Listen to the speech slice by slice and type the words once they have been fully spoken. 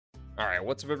Alright,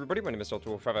 what's up everybody? My name is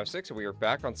Wolfpack, and we are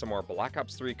back on some more Black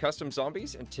Ops 3 Custom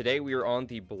Zombies, and today we are on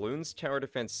the Bloons Tower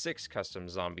Defense 6 Custom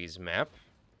Zombies map.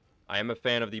 I am a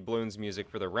fan of the Bloons music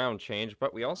for the round change,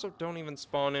 but we also don't even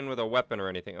spawn in with a weapon or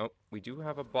anything. Oh, we do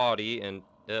have a body, and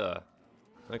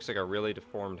looks like a really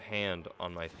deformed hand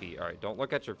on my feet. Alright, don't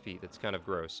look at your feet, that's kind of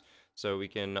gross. So we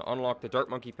can unlock the Dart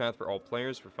Monkey path for all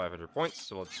players for 500 points,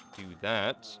 so let's do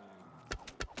that.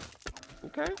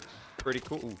 Okay. Pretty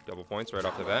cool. Ooh, double points right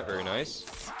off the bat. Very nice.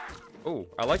 Oh,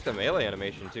 I like the melee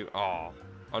animation too. Aw.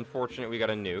 Unfortunate we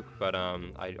got a nuke, but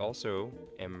I also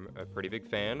am a pretty big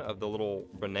fan of the little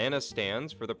banana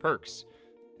stands for the perks.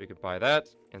 We could buy that,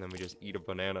 and then we just eat a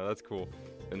banana. That's cool.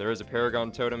 And there is a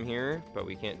Paragon totem here, but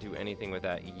we can't do anything with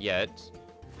that yet.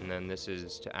 And then this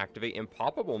is to activate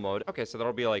impoppable mode. Okay, so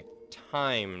that'll be like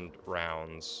timed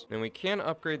rounds. Then we can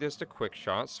upgrade this to quick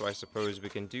shot, so I suppose we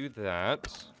can do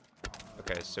that.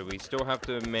 Okay, so we still have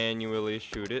to manually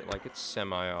shoot it like it's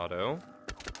semi-auto.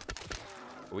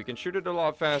 But we can shoot it a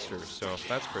lot faster, so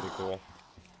that's pretty cool.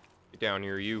 Get down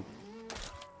here, you.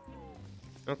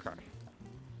 Okay.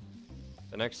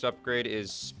 The next upgrade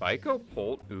is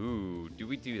Spike-O-Pult. Ooh, do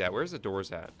we do that? Where's the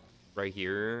doors at? Right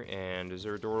here, and is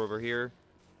there a door over here?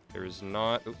 There's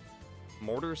not. Ooh.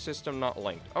 Mortar system not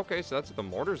linked. Okay, so that's what the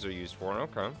mortars are used for,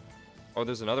 okay. Oh,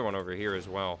 there's another one over here as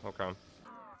well, okay.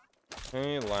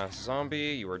 Okay, last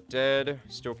zombie, you are dead.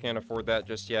 Still can't afford that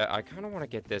just yet. I kind of want to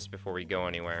get this before we go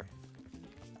anywhere.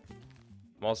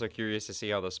 I'm also curious to see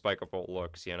how the Spike-O-Pult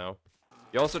looks, you know?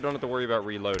 You also don't have to worry about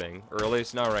reloading, or at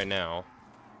least not right now.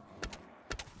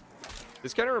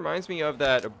 This kind of reminds me of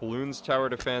that Bloons Tower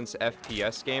Defense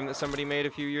FPS game that somebody made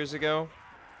a few years ago.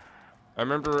 I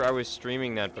remember I was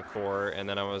streaming that before, and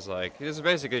then I was like, this is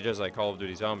basically just like Call of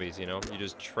Duty Zombies, you know? You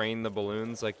just train the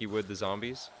balloons like you would the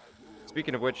zombies.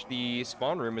 Speaking of which, the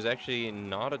spawn room is actually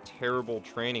not a terrible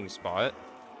training spot.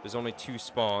 There's only 2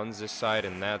 spawns, this side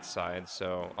and that side,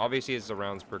 so obviously as the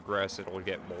rounds progress, it'll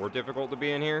get more difficult to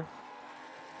be in here.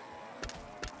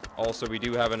 Also, we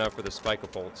do have enough for the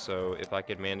Spike-O-Pult, so if I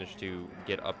could manage to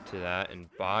get up to that and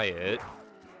buy it...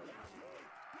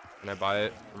 Can I buy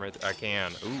it from right there? I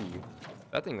can. Ooh,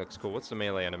 that thing looks cool. What's the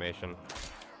melee animation?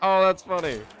 Oh, that's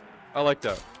funny. I like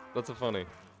that. That's a funny.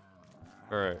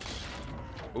 Alright.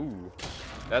 Ooh,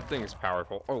 that thing is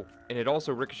powerful. Oh, and it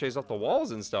also ricochets off the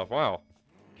walls and stuff. Wow.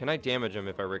 Can I damage him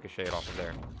if I ricochet it off of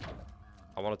there?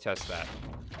 I want to test that.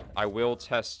 I will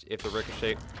test if the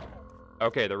ricochet...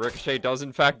 Okay, the ricochet does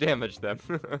in fact damage them.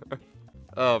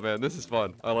 Oh man, this is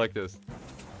fun. I like this.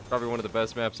 Probably one of the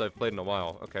best maps I've played in a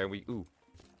while. Okay, ooh.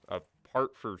 A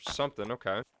part for something,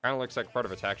 okay. Kind of looks like part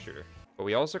of a tack shooter. But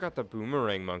we also got the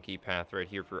boomerang monkey path right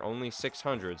here for only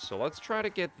 600, so let's try to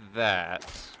get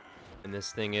that. And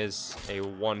this thing is a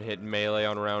one-hit melee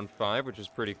on round 5, which is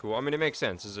pretty cool. I mean, it makes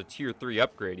sense. This is a tier 3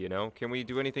 upgrade, you know? Can we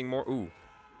do anything more? Ooh,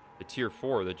 the tier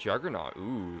 4, the Juggernaut.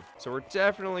 Ooh. So we're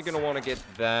definitely going to want to get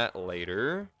that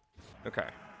later. Okay.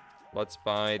 Let's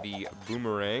buy the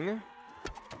boomerang.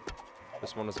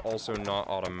 This one is also not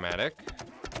automatic.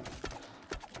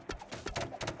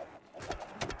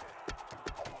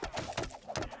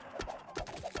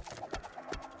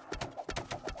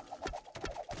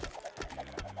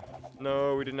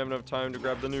 No, we didn't have enough time to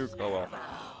grab the nuke. Oh well.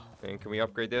 And can we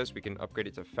upgrade this? We can upgrade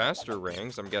it to faster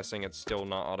rings. I'm guessing it's still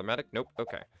not automatic. Nope.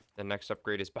 Okay. The next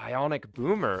upgrade is Bionic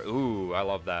Boomer. Ooh, I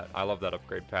love that. I love that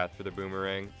upgrade path for the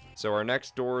boomerang. So our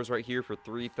next door is right here for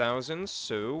 3,000.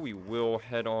 So we will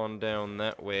head on down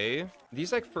that way.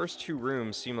 These like first 2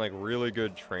 rooms seem like really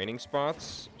good training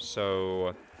spots.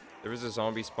 So there is a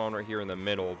zombie spawn right here in the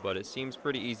middle, but it seems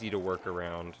pretty easy to work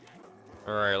around.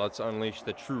 Alright, let's unleash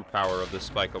the true power of the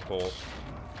Spike-O-Pult.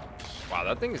 Wow,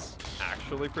 that thing is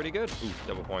actually pretty good. Ooh,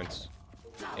 double points.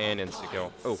 And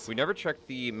insta-kill. Oh, we never checked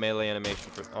the melee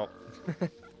animation for... Oh.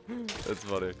 That's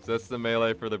funny. That's the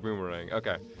melee for the boomerang.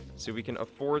 Okay, so we can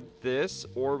afford this,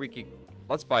 or we could...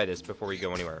 Let's buy this before we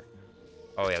go anywhere.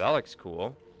 Oh yeah, that looks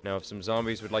cool. Now, if some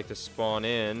zombies would like to spawn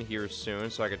in here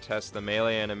soon, so I could test the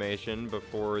melee animation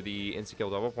before the insta-kill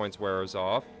double points wears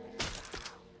off.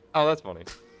 Oh, that's funny.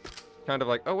 Kind of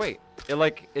like, oh wait, it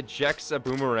like ejects a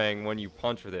boomerang when you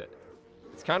punch with it.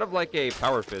 It's kind of like a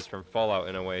power fist from Fallout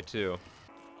in a way too.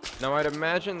 Now I'd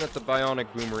imagine that the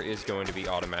bionic boomer is going to be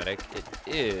automatic. It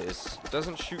is. It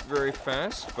doesn't shoot very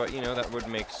fast, but you know, that would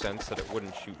make sense that it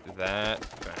wouldn't shoot that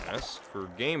fast for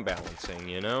game balancing,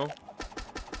 you know?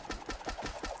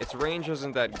 Its range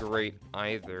isn't that great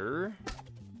either.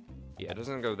 Yeah, it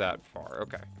doesn't go that far.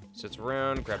 Okay. Sits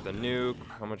around, grab the nuke.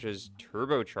 How much is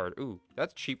turbocharged? Ooh,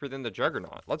 that's cheaper than the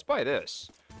Juggernaut. Let's buy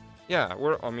this. Yeah,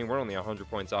 we're only 100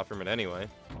 points off from it anyway.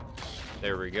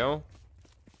 There we go.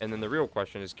 And then the real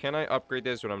question is, can I upgrade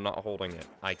this when I'm not holding it?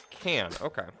 I can.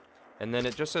 Okay. And then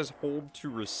it just says hold to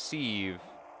receive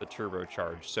the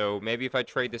turbocharge. So maybe if I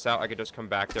trade this out, I could just come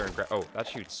back there and grab... Oh, that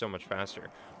shoots so much faster.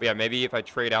 But yeah, maybe if I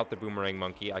trade out the boomerang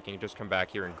monkey, I can just come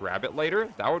back here and grab it later.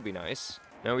 That would be nice.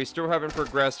 Now, we still haven't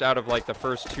progressed out of, like, the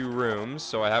first 2 rooms,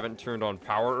 so I haven't turned on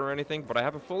power or anything, but I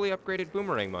have a fully upgraded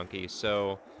boomerang monkey,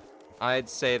 so I'd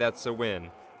say that's a win.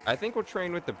 I think we'll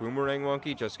train with the boomerang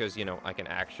monkey just because, you know, I can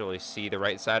actually see the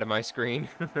right side of my screen.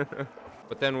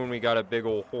 But then when we got a big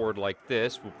old horde like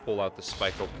this, we'll pull out the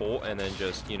Spike Pole and then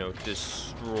just, you know,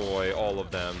 destroy all of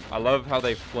them. I love how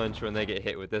they flinch when they get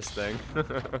hit with this thing.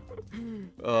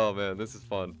 Oh, man, this is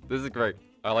fun. This is great.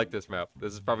 I like this map.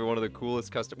 This is probably one of the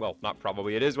coolest custom... Well, not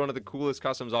probably. It is one of the coolest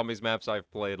custom zombies maps I've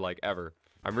played, like, ever.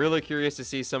 I'm really curious to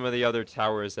see some of the other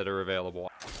towers that are available.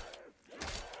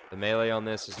 The melee on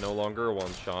this is no longer a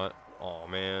one-shot. Oh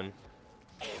man.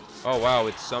 Oh, wow,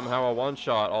 it's somehow a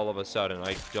one-shot all of a sudden.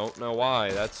 I don't know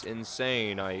why. That's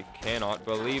insane. I cannot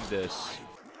believe this.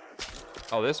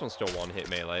 Oh, this one's still one-hit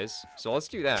melees. So let's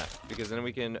do that, because then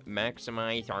we can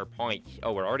maximize our points.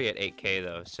 Oh, we're already at 8K,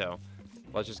 though, so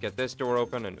let's just get this door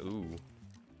open, and ooh.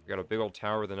 We got a big old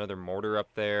tower with another mortar up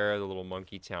there, the little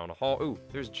monkey town hall. Ooh,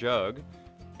 there's Jug.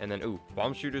 And then, ooh,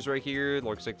 bomb shooters right here.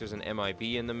 Looks like there's an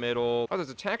MIB in the middle. Oh, there's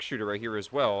a tack shooter right here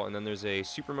as well. And then there's a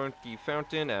super monkey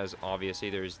fountain, as obviously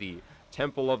there's the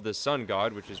Temple of the Sun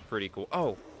God, which is pretty cool.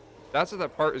 Oh, that's what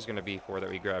that part is going to be for that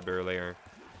we grabbed earlier.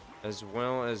 As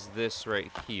well as this right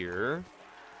here.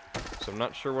 So I'm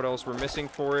not sure what else we're missing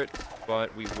for it,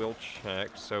 but we will check.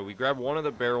 So we grabbed one of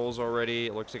the barrels already.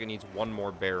 It looks like it needs one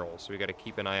more barrel, so we got to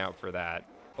keep an eye out for that.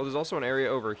 Oh, there's also an area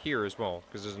over here as well,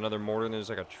 because there's another mortar, and there's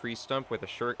like a tree stump with a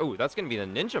shirt. Oh, that's going to be the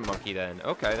ninja monkey then.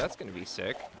 Okay, that's going to be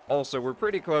sick. Also, we're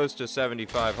pretty close to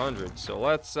 7,500, so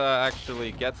let's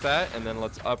actually get that, and then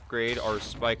let's upgrade our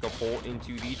Spike Pole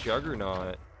into the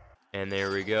Juggernaut. And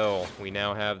there we go. We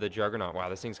now have the Juggernaut. Wow,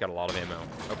 this thing's got a lot of ammo.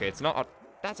 Okay, it's not...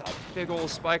 That's a big old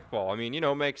spike ball. I mean, you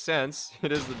know, makes sense.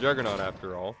 It is the Juggernaut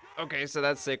after all. Okay, so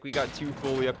that's sick. We got 2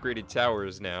 fully upgraded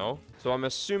towers now. So I'm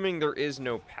assuming there is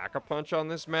no Pack-a-Punch on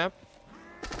this map.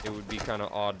 It would be kind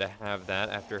of odd to have that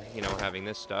after, you know, having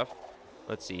this stuff.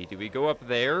 Let's see. Do we go up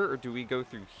there or do we go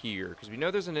through here? Because we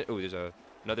know there's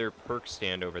another perk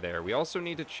stand over there. We also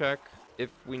need to check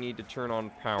if we need to turn on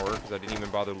power, because I didn't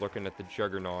even bother looking at the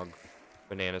Juggernaut.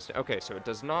 Bananas. Okay, so it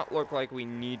does not look like we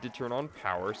need to turn on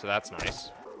power, so that's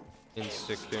nice.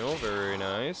 Insta-kill, very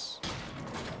nice.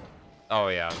 Oh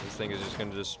yeah, this thing is just going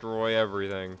to destroy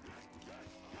everything.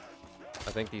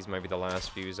 I think these might be the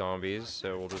last few zombies,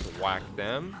 so we'll just whack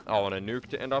them. Oh, and a nuke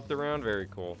to end off the round, very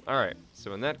cool. Alright,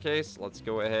 so in that case, let's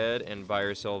go ahead and buy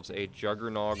ourselves a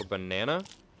Juggernaut banana.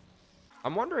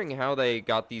 I'm wondering how they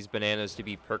got these bananas to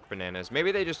be perk bananas.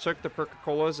 Maybe they just took the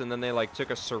Perk-a-Colas and then they like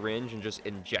took a syringe and just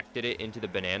injected it into the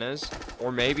bananas.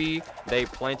 Or maybe they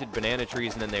planted banana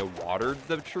trees and then they watered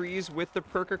the trees with the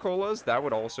Perk-a-Colas. That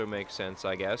would also make sense,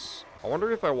 I guess. I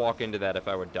wonder if I walk into that if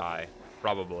I would die.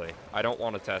 Probably. I don't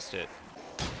want to test it.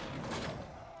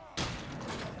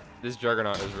 This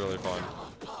Juggernaut is really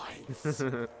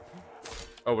fun.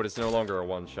 Oh, but it's no longer a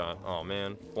one-shot. Oh,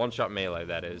 man. One-shot melee,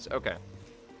 that is. Okay.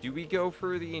 Do we go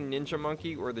for the ninja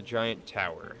monkey or the giant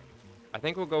tower? I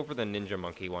think we'll go for the ninja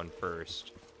monkey one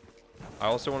first. I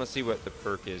also want to see what the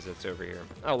perk is that's over here.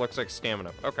 Oh, looks like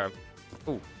stamina. Okay.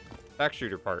 Ooh, back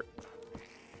shooter part.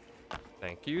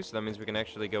 Thank you. So that means we can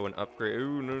actually go and upgrade.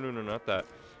 Ooh, no, not that.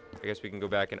 I guess we can go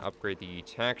back and upgrade the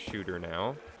tack shooter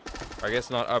now. Or I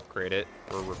guess not upgrade it.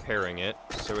 We're repairing it.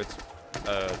 So it's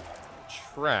a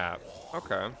trap.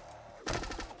 Okay.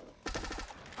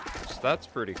 So that's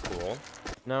pretty cool.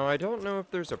 Now, I don't know if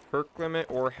there's a perk limit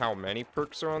or how many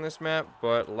perks are on this map,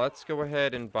 but let's go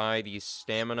ahead and buy the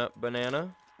stamina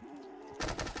banana.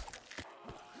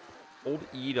 Hold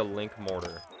E to link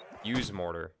mortar. Use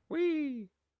mortar. Whee!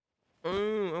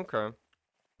 Ooh, okay.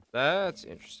 That's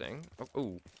interesting. Oh,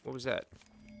 ooh, what was that?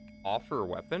 Offer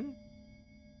weapon?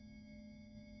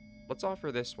 Let's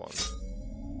offer this one.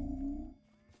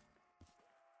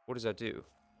 What does that do?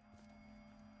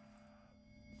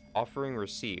 Offering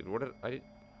received. What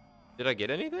did I get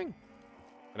anything?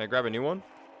 Can I grab a new one?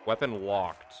 Weapon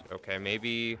locked. Okay,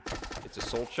 maybe it's a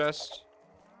soul chest.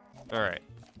 Alright.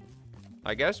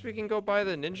 I guess we can go buy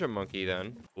the ninja monkey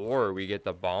then. Or we get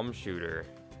the bomb shooter.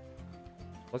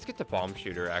 Let's get the bomb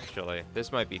shooter, actually.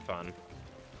 This might be fun.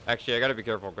 Actually, I gotta be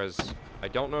careful because I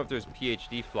don't know if there's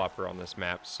PhD flopper on this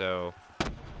map, so...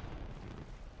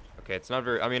 Okay, it's not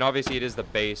very... I mean, obviously it is the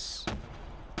base.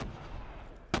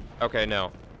 Okay,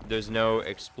 no. There's no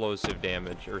explosive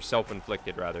damage, or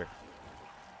self-inflicted, rather.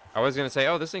 I was gonna say,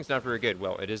 oh, this thing's not very good.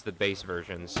 Well, it is the base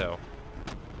version, so...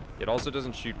 It also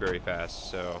doesn't shoot very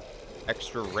fast, so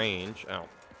extra range. Oh,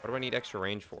 what do I need extra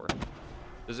range for?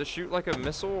 Does it shoot like a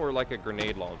missile or like a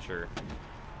grenade launcher?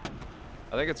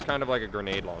 I think it's kind of like a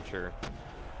grenade launcher.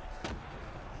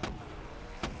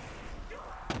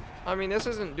 I mean, this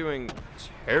isn't doing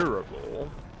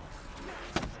terrible.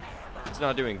 It's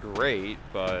not doing great,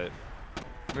 but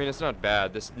I mean, it's not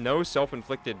bad. This no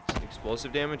self-inflicted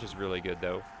explosive damage is really good,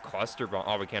 though. Cluster bomb.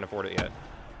 Oh, we can't afford it yet.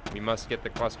 We must get the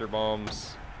cluster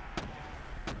bombs.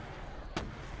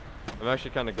 I'm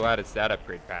actually kind of glad it's that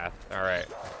upgrade path. All right.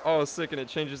 Oh, sick, and it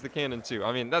changes the cannon, too.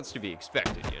 I mean, that's to be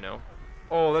expected, you know?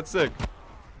 Oh, that's sick.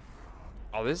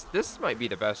 Oh, this might be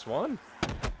the best one.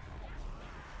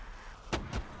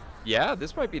 Yeah,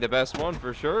 this might be the best one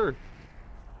for sure.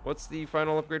 What's the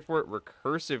final upgrade for it?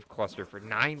 Recursive cluster for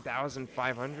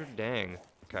 9,500? Dang.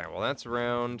 Okay, well, that's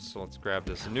round, so let's grab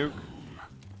this nuke.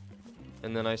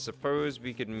 And then I suppose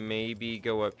we could maybe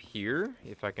go up here,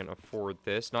 if I can afford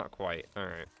this. Not quite. All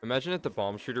right. Imagine if the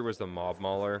bomb shooter was the mob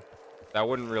mauler. That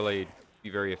wouldn't really be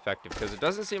very effective, because it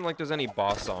doesn't seem like there's any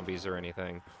boss zombies or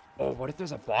anything. Oh, what if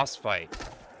there's a boss fight?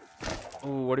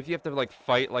 Oh, what if you have to, like,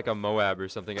 fight, like, a Moab or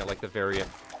something at, like, the very end?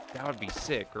 That would be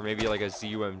sick. Or maybe, like, a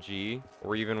ZUMG,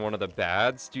 or even one of the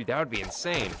bads. Dude, that would be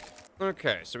insane.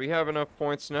 Okay, so we have enough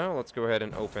points now. Let's go ahead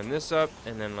and open this up,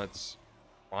 and then let's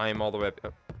climb all the way up.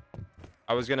 Oh.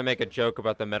 I was gonna make a joke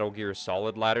about the Metal Gear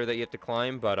Solid ladder that you have to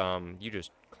climb, but, you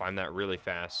just climb that really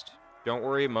fast. Don't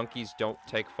worry, monkeys don't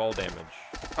take fall damage.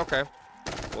 Okay.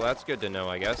 Well, that's good to know,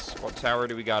 I guess. What tower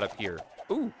do we got up here?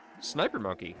 Ooh, sniper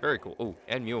monkey. Very cool. Ooh,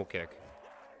 and mule kick.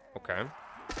 Okay.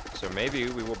 So maybe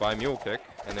we will buy mule kick,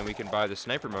 and then we can buy the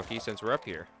sniper monkey since we're up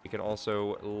here. We can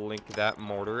also link that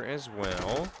mortar as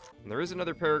well. And there is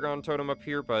another Paragon totem up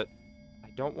here, but I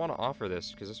don't want to offer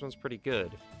this because this one's pretty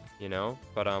good, you know?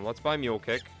 But let's buy mule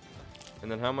kick.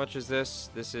 And then how much is this?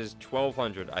 This is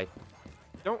 1,200. I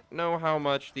don't know how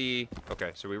much the...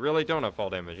 Okay, so we really don't have fall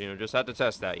damage, you know? Just had to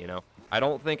test that, you know? I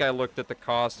don't think I looked at the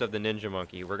cost of the ninja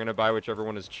monkey. We're going to buy whichever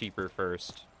one is cheaper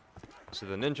first. So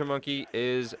the ninja monkey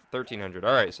is 1,300.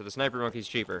 All right, so the sniper monkey's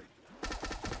cheaper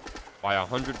by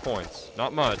 100 points.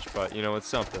 Not much, but, you know, it's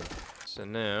something. So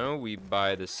now we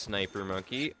buy the sniper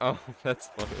monkey. Oh, that's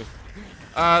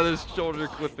funny. There's shoulder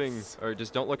clippings. All right,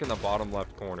 just don't look in the bottom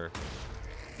left corner.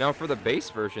 Now, for the base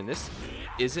version, this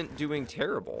isn't doing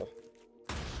terrible.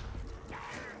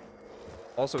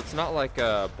 Also, it's not like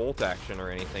a bolt action or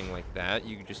anything like that.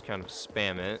 You can just kind of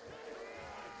spam it.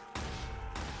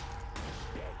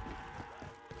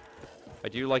 I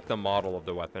do like the model of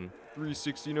the weapon.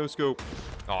 360 no scope.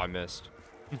 Oh, I missed.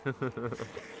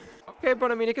 Okay,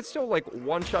 but I mean, it could still, like,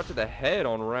 one shot to the head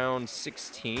on round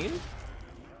 16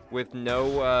 with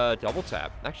no double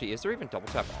tap. Actually, is there even double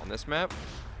tap on this map?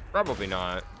 Probably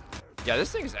not. Yeah,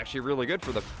 this thing is actually really good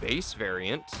for the base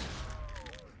variant.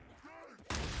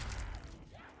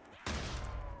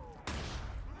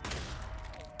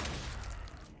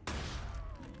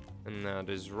 And that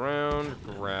is round.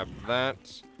 Grab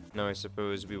that. Now I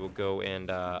suppose we will go and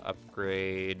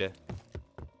upgrade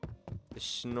the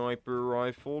sniper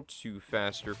rifle to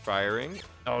faster firing.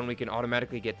 Oh, and we can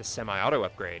automatically get the semi-auto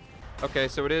upgrade. Okay,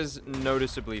 so it is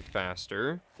noticeably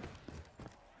faster.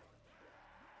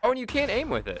 Oh, and you can't aim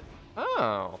with it.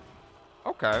 Oh,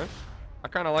 okay. I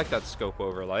kind of like that scope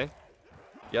overlay.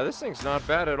 Yeah, this thing's not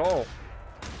bad at all.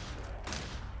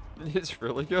 It's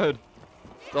really good.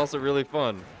 It's also really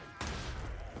fun.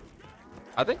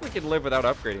 I think we can live without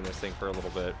upgrading this thing for a little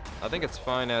bit. I think it's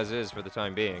fine as is for the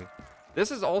time being. This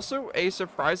is also a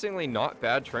surprisingly not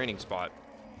bad training spot.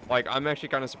 Like, I'm actually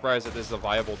kind of surprised that this is a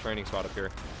viable training spot up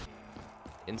here.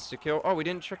 Insta-kill. Oh, we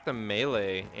didn't check the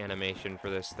melee animation for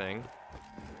this thing.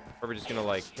 Or we're just gonna,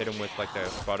 like, hit him with, like,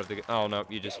 the butt of the... Oh, no,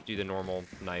 you just do the normal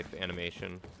knife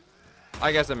animation.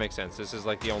 I guess that makes sense. This is,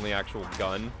 like, the only actual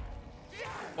gun.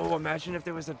 Oh, imagine if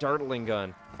there was a dartling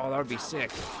gun. Oh, that would be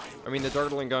sick. I mean, the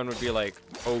dartling gun would be, like,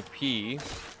 OP,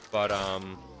 but,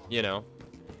 you know.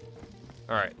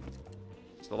 Alright.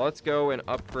 So let's go and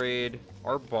upgrade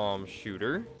our bomb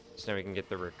shooter. So now we can get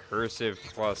the recursive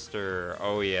cluster.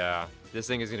 Oh, yeah. This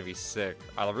thing is going to be sick.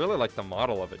 I really like the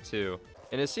model of it, too.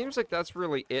 And it seems like that's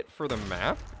really it for the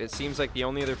map. It seems like the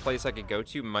only other place I could go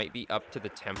to might be up to the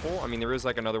temple. I mean, there is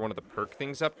like another one of the perk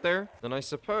things up there. Then I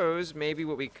suppose maybe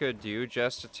what we could do,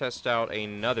 just to test out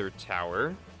another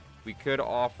tower, we could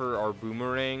offer our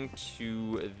boomerang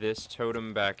to this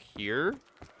totem back here.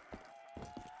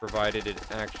 Provided it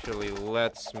actually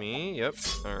lets me. Yep.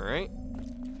 All right.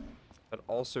 That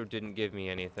also didn't give me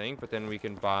anything, but then we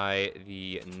can buy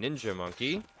the ninja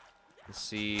monkey.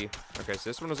 See, okay, so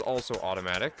this one is also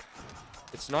automatic.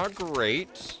 It's not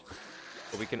great,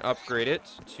 But we can upgrade it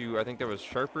to, I think that was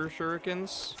sharper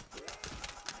shurikens.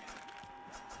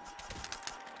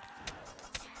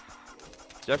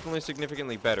 Definitely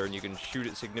significantly better, and you can shoot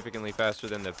it significantly faster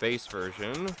than the base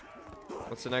version.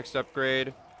 What's the next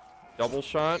upgrade? Double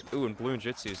shot. Ooh, and Bloon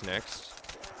Jitsu's next.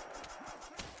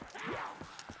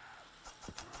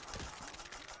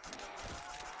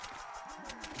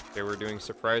 Okay, we're doing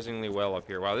surprisingly well up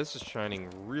here. Wow, this is shining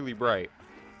really bright.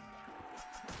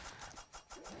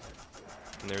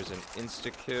 And there's an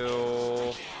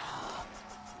insta-kill.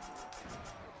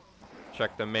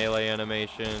 Check the melee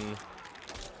animation.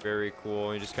 Very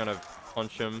cool. You just kind of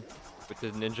punch him with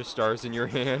the ninja stars in your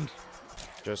hand.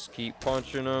 Just keep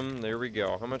punching them. There we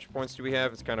go. How much points do we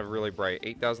have? It's kind of really bright.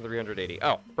 8,380.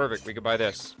 Oh, perfect. We could buy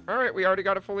this. All right, we already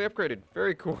got it fully upgraded.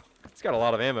 Very cool. It's got a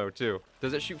lot of ammo, too.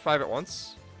 Does it shoot 5 at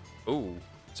once? Ooh.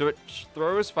 So it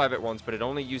throws 5 at once, but it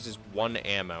only uses 1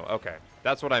 ammo. Okay.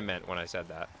 That's what I meant when I said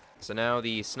that. So now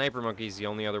the sniper monkey is the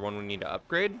only other one we need to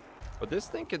upgrade. But this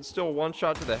thing can still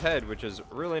one-shot to the head, which is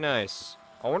really nice.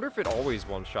 I wonder if it always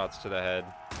one-shots to the head.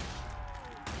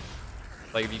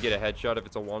 Like, if you get a headshot, if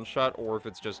it's a one-shot, or if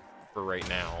it's just for right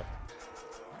now.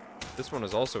 This one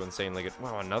is also insanely good.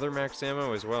 Wow, another max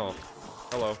ammo as well.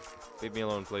 Hello. Leave me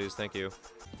alone, please. Thank you.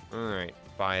 Alright,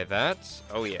 buy that.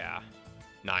 Oh, yeah.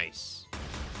 Nice.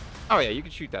 Oh, yeah, you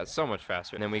can shoot that so much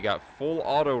faster. And then we got full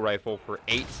auto rifle for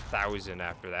 8,000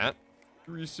 after that.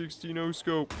 360 no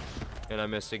scope. And I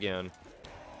missed again.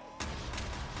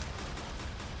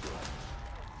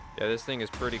 Yeah, this thing is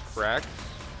pretty cracked.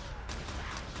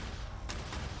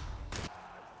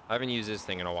 I haven't used this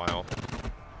thing in a while.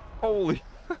 Holy.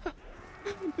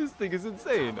 This thing is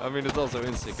insane. I mean, it's also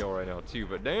instant kill right now, too,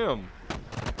 but damn.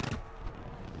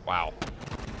 Wow.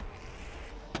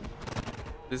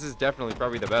 This is definitely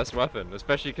probably the best weapon,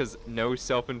 especially because no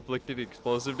self-inflicted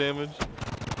explosive damage.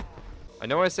 I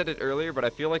know I said it earlier, but I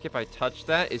feel like if I touch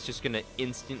that, it's just going to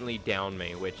instantly down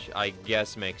me, which I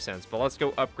guess makes sense. But let's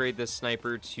go upgrade this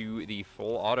sniper to the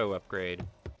full auto upgrade.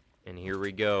 And here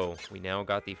we go. We now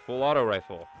got the full auto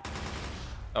rifle.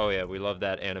 Oh yeah, we love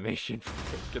that animation.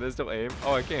 Can I still aim?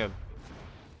 Oh, I can.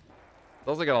 It's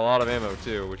also got a lot of ammo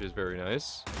too, which is very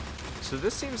nice. So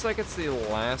this seems like it's the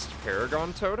last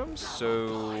Paragon totem,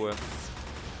 so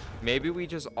maybe we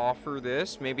just offer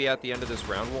this. Maybe at the end of this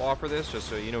round we'll offer this, just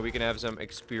so, you know, we can have some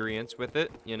experience with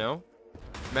it, you know?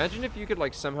 Imagine if you could,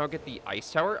 like, somehow get the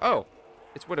ice tower. Oh,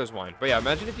 it's Widow's Wine. But yeah,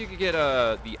 imagine if you could get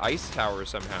the ice tower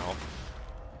somehow.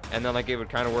 And then, like, it would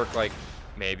kind of work like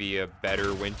maybe a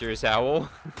better Winter's Owl.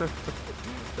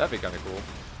 That'd be kind of cool.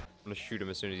 I'm gonna shoot him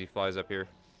as soon as he flies up here.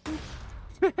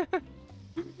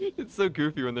 It's so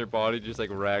goofy when their body just, like,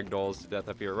 ragdolls to death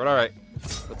up here. But alright,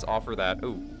 let's offer that.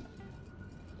 Ooh.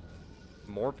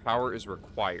 More power is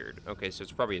required. Okay, so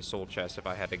it's probably a soul chest if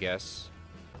I had to guess.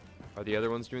 Are the other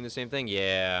ones doing the same thing?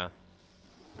 Yeah.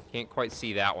 Can't quite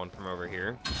see that one from over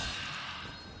here.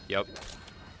 Yep.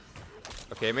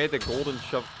 Okay, I made the golden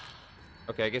shovel.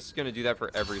 Okay, I guess it's gonna do that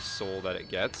for every soul that it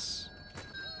gets.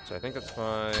 So I think that's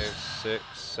 5, 6,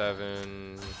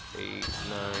 7, 8, 9,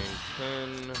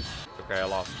 10. Okay, I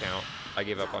lost count. I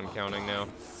gave up on counting now.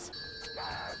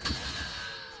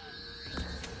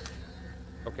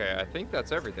 Okay, I think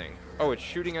that's everything. Oh, it's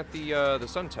shooting at the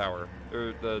sun tower.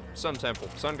 Or the sun temple.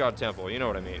 Sun god temple, you know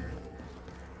what I mean.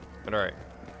 But alright.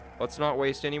 Let's not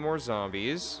waste any more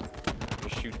zombies.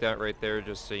 Just shoot that right there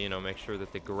just so, you know, make sure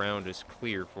that the ground is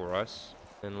clear for us.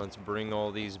 Then let's bring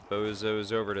all these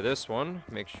bozos over to this one.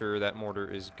 Make sure that mortar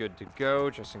is good to go,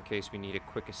 just in case we need a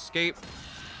quick escape.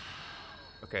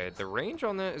 Okay, the range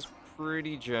on that is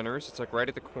pretty generous. It's like right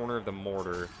at the corner of the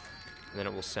mortar, and then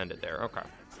it will send it there. Okay.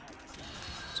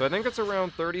 So I think it's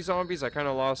around 30 zombies. I kind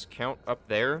of lost count up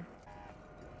there.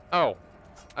 Oh,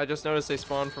 I just noticed they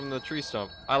spawned from the tree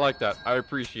stump. I like that. I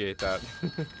appreciate that.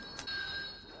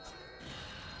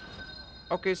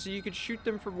 Okay, so you could shoot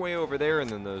them from way over there and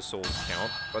then those souls count.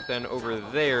 But then over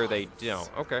there, they don't.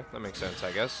 Okay, that makes sense,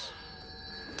 I guess.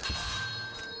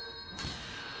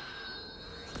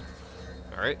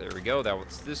 Alright, there we go. That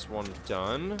was this one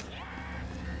done.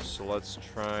 So let's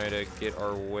try to get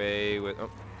our way with... Oh,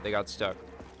 they got stuck.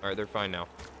 Alright, they're fine now.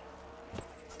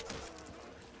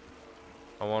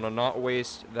 I want to not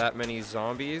waste that many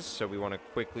zombies, so we want to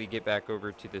quickly get back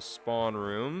over to the spawn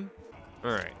room.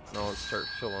 Alright, now let's start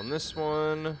filling this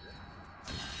one.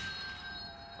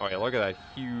 Oh yeah, look at that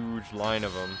huge line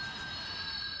of them.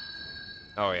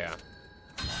 Oh yeah.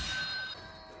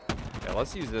 Yeah,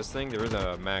 let's use this thing. There is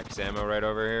a max ammo right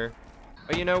over here.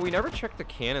 Oh, you know, we never checked the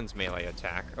cannon's melee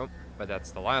attack. Oh, but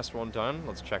that's the last one done.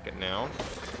 Let's check it now.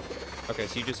 Okay,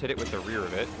 so you just hit it with the rear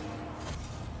of it.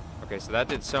 Okay, so that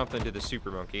did something to the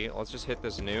super monkey. Let's just hit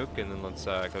this nuke, and then let's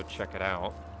go check it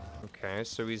out. Okay,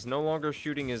 so he's no longer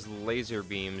shooting his laser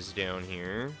beams down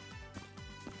here.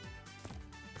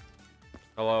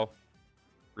 Hello.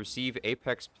 Receive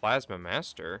Apex Plasma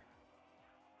Master.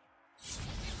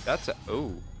 That's a...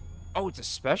 Oh. Oh, it's a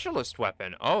specialist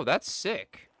weapon. Oh, that's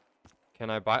sick. Can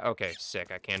I buy... Okay,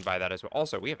 sick. I can buy that as well.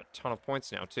 Also, we have a ton of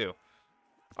points now, too.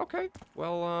 Okay.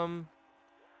 Well,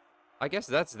 I guess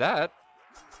that's that.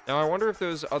 Now, I wonder if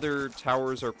those other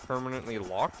towers are permanently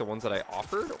locked, the ones that I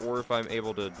offered, or if I'm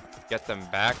able to get them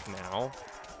back now.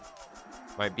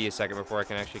 Might be a second before I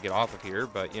can actually get off of here,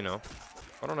 but, you know.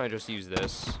 Why don't I just use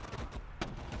this?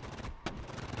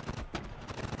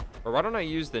 Or why don't I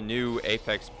use the new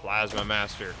Apex Plasma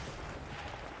Master?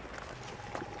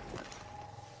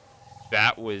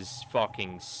 That was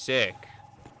fucking sick.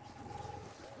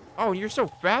 Oh, and you're so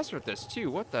fast with this,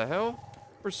 too. What the hell?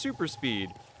 For super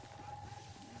speed.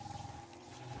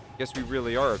 Guess we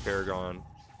really are a Paragon.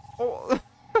 Oh.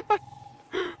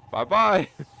 Bye-bye.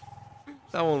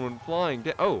 That one went flying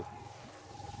down. Oh.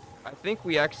 I think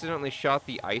we accidentally shot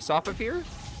the ice off of here.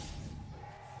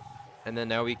 And then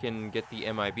now we can get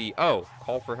the MIB. Oh,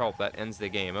 call for help. That ends the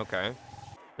game. Okay.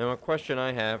 Now, a question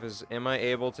I have is, am I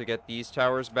able to get these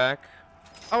towers back?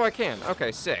 Oh, I can.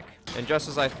 Okay, sick. And just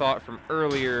as I thought from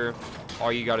earlier,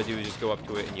 all you gotta do is just go up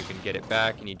to it and you can get it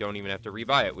back, and you don't even have to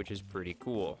rebuy it, which is pretty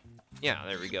cool. Yeah,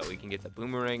 there we go. We can get the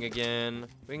boomerang again.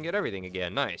 We can get everything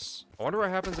again. Nice. I wonder what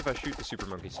happens if I shoot the super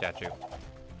monkey statue.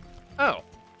 Oh.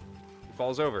 He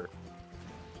falls over.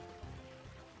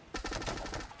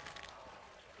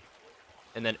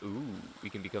 And then, ooh, we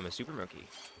can become a super monkey.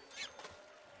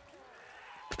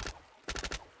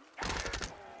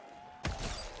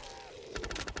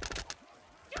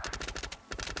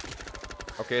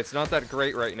 Okay, it's not that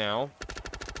great right now.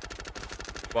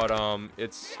 But,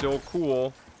 it's still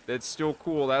cool. It's still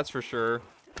cool, that's for sure.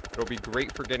 It'll be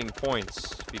great for getting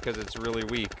points, because it's really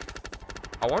weak.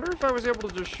 I wonder if I was able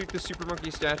to just shoot the super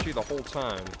monkey statue the whole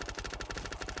time.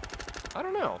 I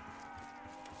don't know.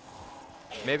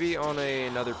 Maybe on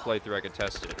another playthrough I could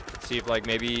test it. See if, like,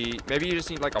 maybe you just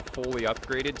need, like, a fully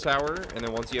upgraded tower, and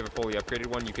then once you have a fully upgraded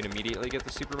one, you can immediately get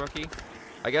the super monkey.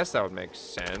 I guess that would make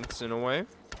sense, in a way.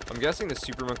 I'm guessing the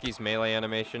super monkey's melee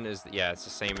animation is... Yeah, it's the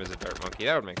same as a dart monkey.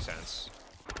 That would make sense.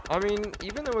 I mean,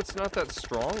 even though it's not that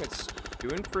strong, it's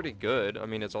doing pretty good. I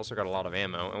mean, it's also got a lot of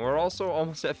ammo. And we're also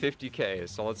almost at 50k,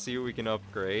 so let's see what we can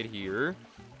upgrade here.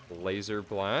 Laser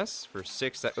blast for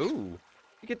 6... Ooh!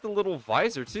 You get the little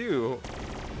visor, too.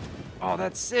 Oh,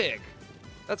 that's sick.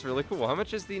 That's really cool. How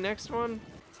much is the next one?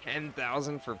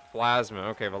 10,000 for plasma.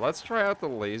 Okay, but let's try out the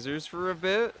lasers for a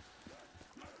bit.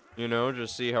 You know,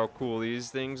 just see how cool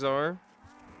these things are.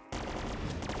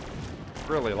 It's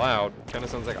really loud. Kind of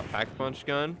sounds like a pack-punch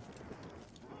gun.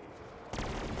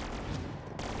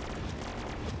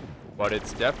 But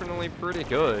it's definitely pretty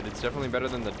good. It's definitely better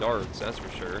than the darts, that's for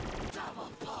sure.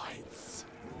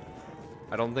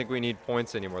 I don't think we need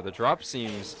points anymore. The drop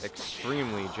seems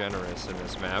extremely generous in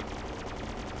this map.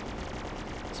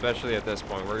 Especially at this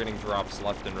point. We're getting drops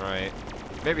left and right.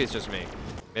 Maybe it's just me.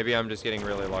 Maybe I'm just getting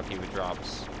really lucky with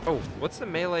drops. Oh, what's the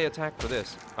melee attack for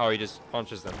this? Oh, he just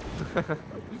punches them.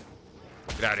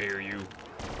 Get out of here, you.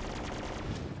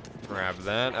 Grab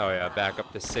that. Oh, yeah, back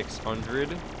up to 600.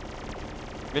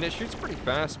 I mean, it shoots pretty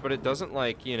fast, but it doesn't,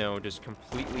 like, you know, just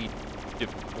completely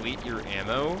deplete your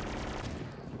ammo.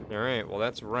 Alright, well,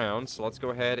 that's round, so let's go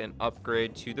ahead and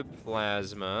upgrade to the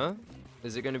plasma.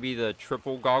 Is it going to be the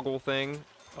triple goggle thing?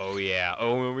 Oh, yeah.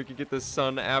 Oh, and we can get the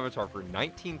sun avatar for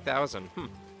 19,000.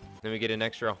 Then we get an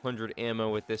extra 100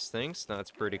 ammo with this thing, so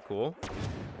that's pretty cool.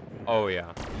 Oh,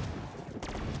 yeah.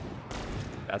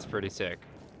 That's pretty sick.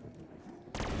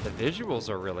 The visuals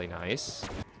are really nice.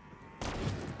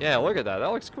 Yeah, look at that. That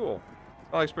looks cool.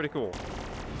 That looks pretty cool.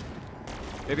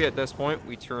 Maybe at this point,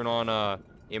 we turn on,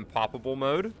 impoppable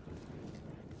mode.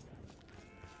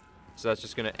 So that's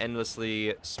just going to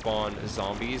endlessly spawn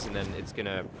zombies, and then it's going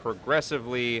to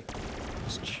progressively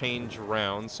just change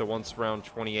rounds. So once round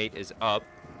 28 is up,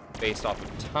 based off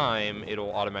of time,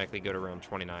 it'll automatically go to round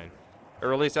 29.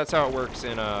 Or at least that's how it works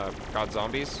in COD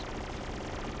Zombies.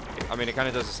 I mean, it kind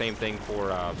of does the same thing for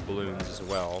Bloons as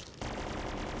well.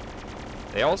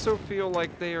 They also feel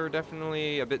like they are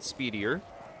definitely a bit speedier,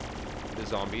 the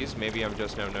zombies. Maybe I'm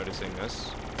just now noticing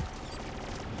this.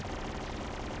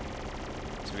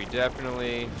 So we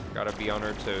definitely gotta be on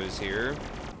our toes here.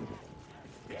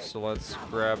 So let's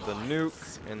grab the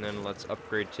nuke, and then let's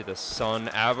upgrade to the sun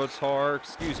avatar.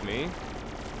 Excuse me.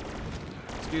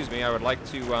 Excuse me, I would like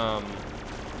to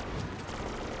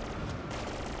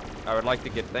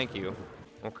get, thank you.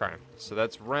 Okay, so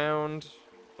that's round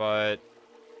but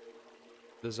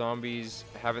the zombies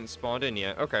haven't spawned in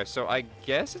yet. Okay, so I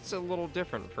guess it's a little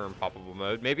different for impoppable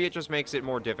mode. Maybe it just makes it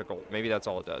more difficult. Maybe that's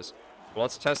all it does. Well,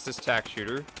 let's test this tack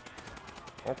shooter.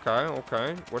 Okay,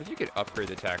 okay. What if you could upgrade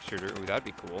the tack shooter? Ooh, that'd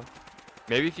be cool.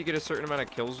 Maybe if you get a certain amount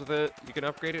of kills with it, you can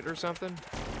upgrade it or something?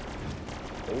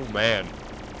 Oh, man.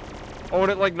 Oh,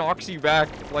 and it, like, knocks you back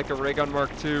like a ray gun Mark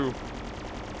II.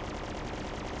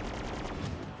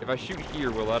 If I shoot here,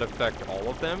 will that affect all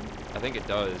of them? I think it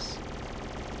does.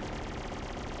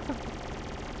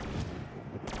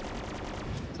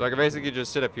 So I can basically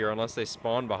just sit up here unless they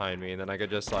spawn behind me, and then I could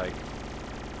just, like...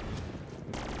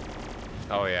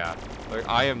 Oh, yeah. Like,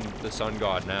 I am the sun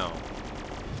god now.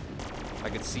 I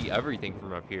can see everything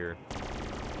from up here.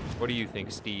 What do you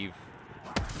think, Steve?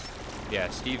 Yeah,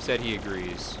 Steve said he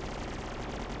agrees.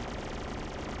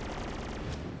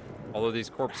 Although these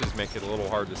corpses make it a little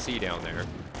hard to see down there.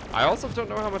 I also don't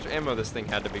know how much ammo this thing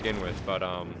had to begin with, but,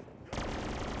 I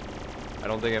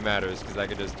don't think it matters, because I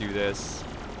could just do this,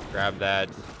 grab that,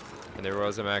 and there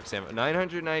was a max ammo.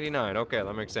 999, okay,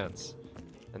 that makes sense.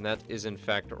 And that is, in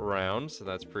fact, round, so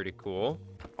that's pretty cool.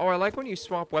 Oh, I like when you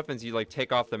swap weapons, you, like,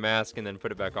 take off the mask and then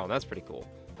put it back on. That's pretty cool.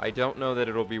 I don't know that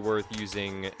it'll be worth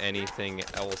using anything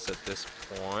else at this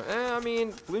point. I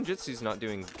mean, Bloon Jitsu's not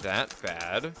doing that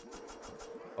bad.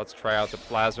 Let's try out the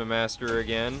Plasma Master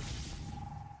again.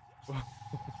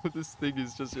 This thing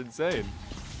is just insane.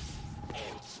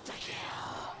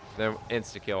 Then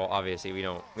insta-kill, obviously, we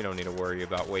don't need to worry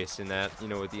about wasting that, you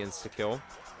know, with the insta-kill.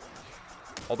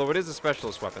 Although it is a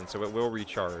specialist weapon, so it will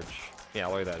recharge. Yeah,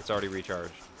 look at that. It's already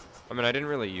recharged. I mean, I didn't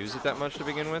really use it that much to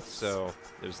begin with, so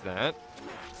there's that.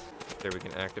 There, we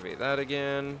can activate that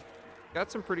again.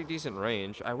 Got some pretty decent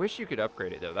range. I wish you could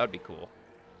upgrade it, though. That'd be cool.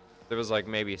 There was, like,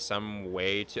 maybe some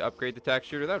way to upgrade the tack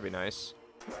shooter. That'd be nice.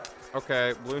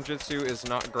 Okay, Bloon Jitsu is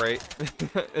not great.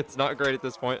 It's not great at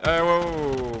this point. Oh, whoa,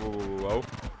 whoa, whoa, whoa.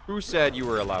 Who said you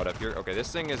were allowed up here? Okay,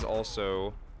 this thing is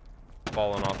also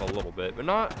fallen off a little bit, but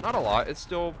not a lot. It's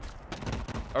still...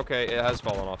 Okay, it has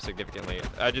fallen off significantly.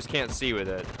 I just can't see with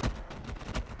it.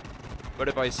 But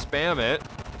if I spam it,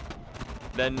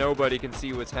 then nobody can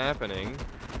see what's happening,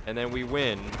 and then we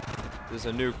win. There's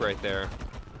a nuke right there.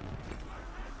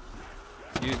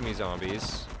 Excuse me,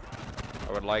 zombies.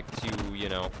 I would like to, you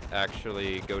know,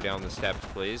 actually go down the steps,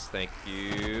 please. Thank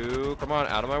you. Come on,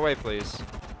 out of my way, please.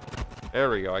 There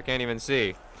we go. I can't even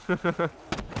see.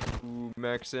 Ooh,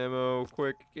 max ammo.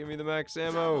 Quick, give me the max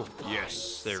ammo.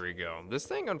 Yes, there we go. This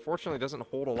thing, unfortunately, doesn't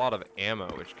hold a lot of ammo,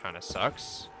 which kind of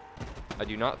sucks. I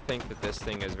do not think that this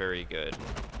thing is very good.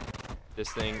 This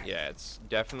thing, yeah, it's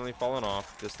definitely fallen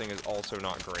off. This thing is also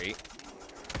not great.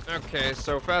 Okay,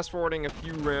 so fast forwarding a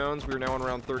few rounds, we're now on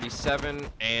round 37,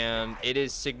 and it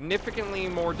is significantly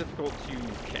more difficult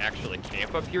to actually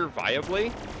camp up here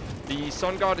viably. The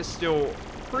Sun God is still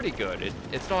pretty good.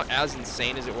 It's not as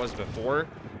insane as it was before,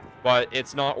 but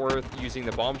it's not worth using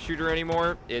the bomb shooter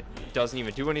anymore. It doesn't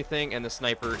even do anything, and the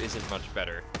sniper isn't much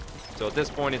better. So at this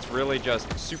point, it's really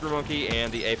just Super Monkey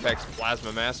and the Apex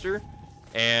Plasma Master,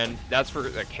 and that's for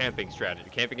a camping strategy,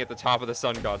 camping at the top of the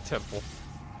Sun God Temple.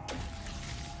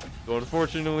 So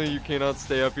unfortunately, you cannot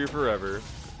stay up here forever.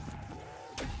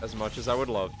 As much as I would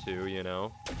love to, you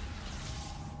know.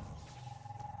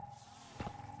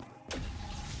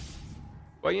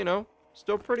 But, you know,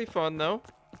 still pretty fun, though.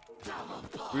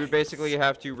 We would basically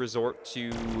have to resort to,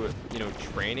 you know,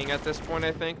 training at this point,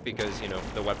 I think. Because, you know,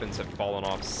 the weapons have fallen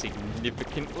off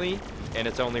significantly. And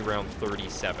it's only round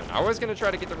 37. I was going to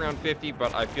try to get to round 50,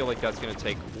 but I feel like that's going to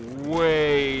take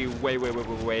way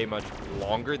much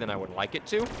longer than I would like it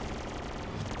to.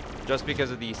 Just because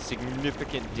of the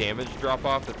significant damage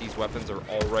drop-off that these weapons are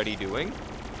already doing.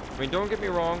 I mean, don't get me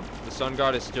wrong, the Sun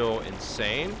God is still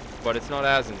insane, but it's not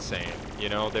as insane. You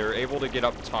know, they're able to get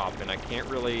up top, and I can't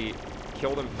really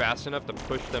kill them fast enough to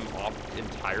push them off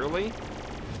entirely.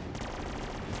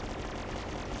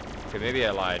 Okay, maybe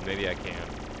I lied. Maybe I can.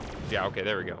 Yeah, okay,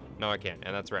 there we go. No, I can't,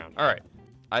 and that's round. All right.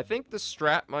 I think the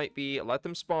strat might be let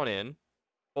them spawn in,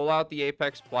 pull out the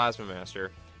Apex Plasma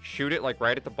Master, shoot it, like,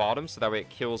 right at the bottom, so that way it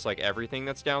kills, like, everything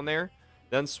that's down there.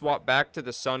 Then swap back to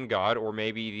the Sun God, or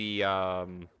maybe the,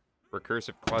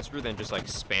 Recursive Cluster, then just, like,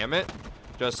 spam it,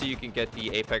 just so you can get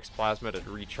the Apex Plasma to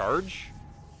recharge.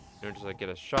 You know, just, like, get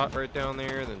a shot right down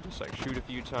there, then just, like, shoot a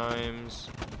few times.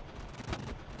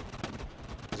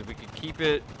 Because if we could keep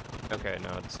it... Okay,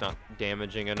 no, it's not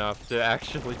damaging enough to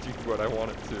actually do what I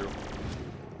want it to.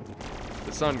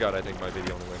 The Sun God, I think, might be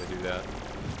the only way to do that.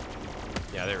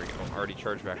 Yeah, there we go. Already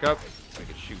charged back up, so I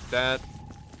could shoot that.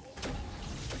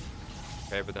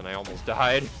 Okay, but then I almost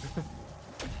died.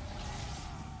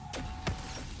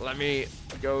 Let me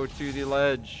go to the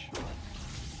ledge.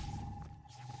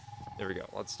 There we go.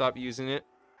 Let's stop using it.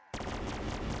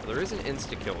 There is an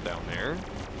insta-kill down there.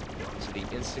 So the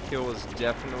insta-kill is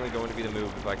definitely going to be the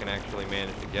move if I can actually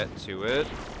manage to get to it.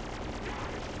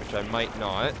 Which I might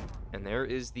not. And there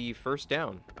is the first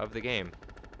down of the game.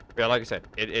 Yeah, like I said,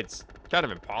 it's kind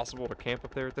of impossible to camp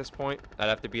up there at this point. I'd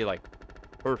have to be, like,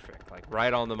 perfect. Like,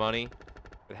 right on the money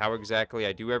with how exactly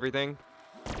I do everything.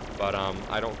 But,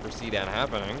 I don't foresee that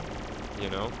happening,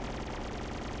 you know?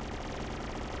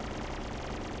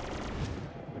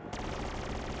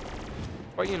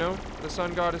 But, you know, the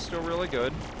Sun God is still really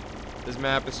good. This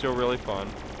map is still really fun.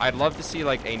 I'd love to see,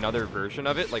 like, another version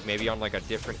of it, like, maybe on, like, a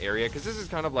different area, because this is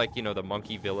kind of like, you know, the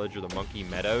Monkey Village or the Monkey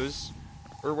Meadows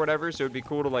or whatever, so it'd be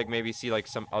cool to, like, maybe see, like,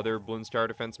 some other Bloons Tower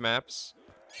Defense maps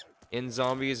in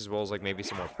Zombies, as well as, like, maybe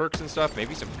some more perks and stuff.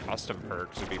 Maybe some custom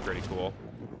perks would be pretty cool.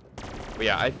 But,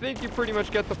 yeah, I think you pretty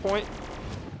much get the point.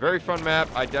 Very fun map.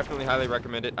 I definitely highly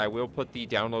recommend it. I will put the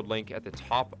download link at the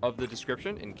top of the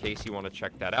description in case you want to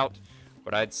check that out.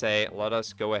 But I'd say let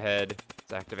us go ahead,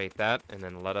 let's activate that, and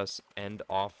then let us end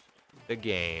off the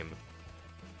game.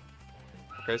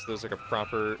 Okay, so there's like a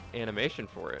proper animation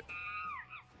for it.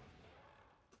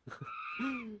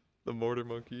 The mortar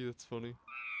monkey, that's funny.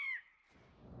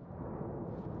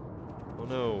 Oh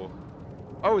no.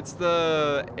 Oh, it's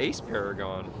the Ace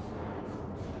Paragon.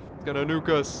 It's gonna nuke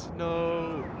us.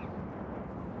 No.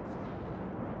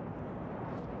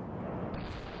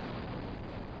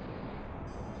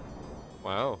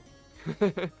 Wow.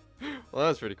 Well,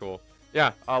 that's pretty cool.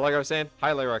 Yeah, like I was saying,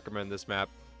 highly recommend this map.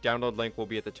 Download link will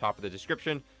be at the top of the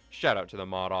description. Shout out to the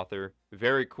mod author.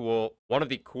 Very cool. One of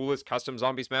the coolest custom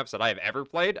zombies maps that I have ever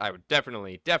played. I would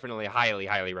definitely,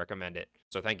 highly recommend it.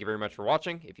 So thank you very much for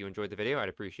watching. If you enjoyed the video, I'd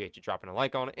appreciate you dropping a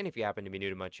like on it. And if you happen to be new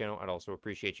to my channel, I'd also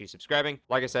appreciate you subscribing.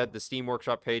 Like I said, the Steam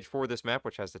Workshop page for this map,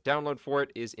 which has the download for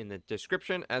it, is in the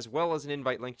description, as well as an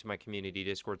invite link to my community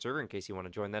Discord server in case you want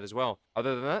to join that as well.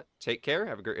 Other than that, take care.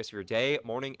 Have a great rest of your day,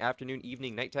 morning, afternoon,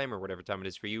 evening, nighttime, or whatever time it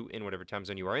is for you in whatever time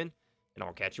zone you are in. And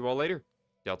I'll catch you all later.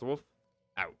 Delta Wolf,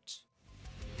 out.